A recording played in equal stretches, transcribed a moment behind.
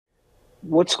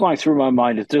What's going through my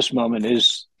mind at this moment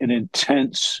is an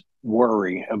intense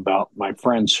worry about my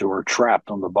friends who are trapped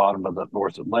on the bottom of the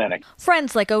North Atlantic.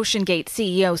 Friends like OceanGate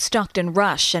CEO Stockton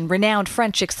Rush and renowned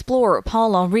French explorer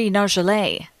Paul-Henry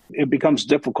Nargolet. It becomes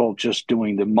difficult just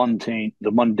doing the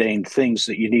mundane things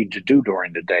that you need to do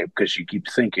during the day because you keep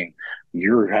thinking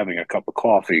you're having a cup of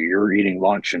coffee, you're eating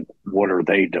lunch, and what are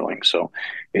they doing? So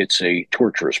it's a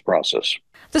torturous process.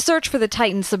 The search for the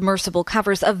Titan submersible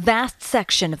covers a vast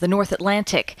section of the North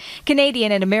Atlantic.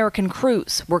 Canadian and American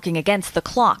crews working against the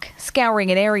clock,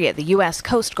 scouring an area the U.S.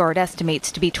 Coast Guard estimates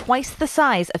to be twice the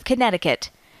size of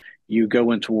Connecticut. You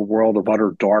go into a world of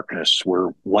utter darkness where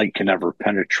light can never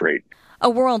penetrate. A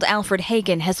world Alfred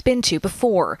Hagen has been to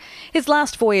before. His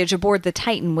last voyage aboard the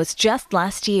Titan was just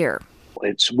last year.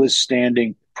 It's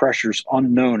withstanding pressures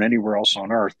unknown anywhere else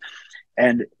on Earth.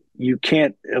 And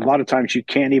a lot of times you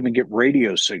can't even get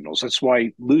radio signals. That's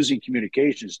why losing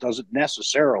communications doesn't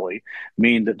necessarily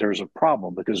mean that there's a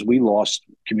problem, because we lost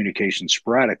communication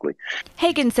sporadically.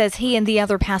 Hagen says he and the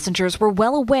other passengers were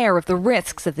well aware of the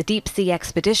risks of the deep sea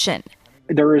expedition.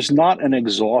 There is not an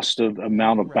exhaustive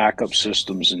amount of backup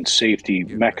systems and safety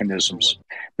mechanisms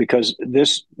because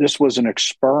this was an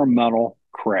experimental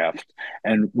craft,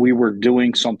 and we were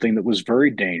doing something that was very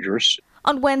dangerous.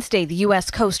 On Wednesday, the U.S.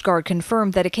 Coast Guard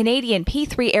confirmed that a Canadian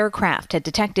P-3 aircraft had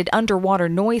detected underwater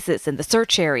noises in the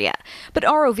search area, but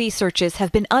ROV searches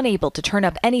have been unable to turn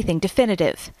up anything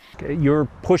definitive. You're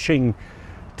pushing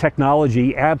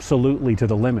technology absolutely to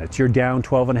the limits. You're down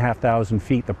 12,500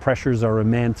 feet. The pressures are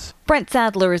immense. Brent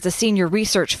Sadler is a senior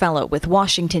research fellow with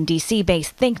Washington, D.C.-based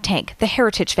think tank, the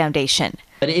Heritage Foundation.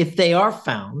 But if they are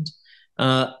found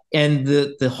and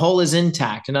the hull is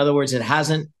intact, in other words, it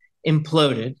hasn't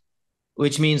imploded,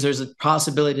 which means there's a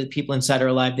possibility that people inside are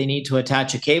alive, they need to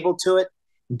attach a cable to it,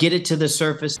 get it to the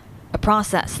surface. A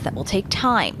process that will take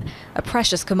time, a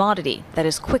precious commodity that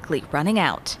is quickly running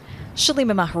out.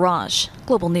 Shalima Maharaj,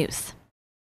 Global News.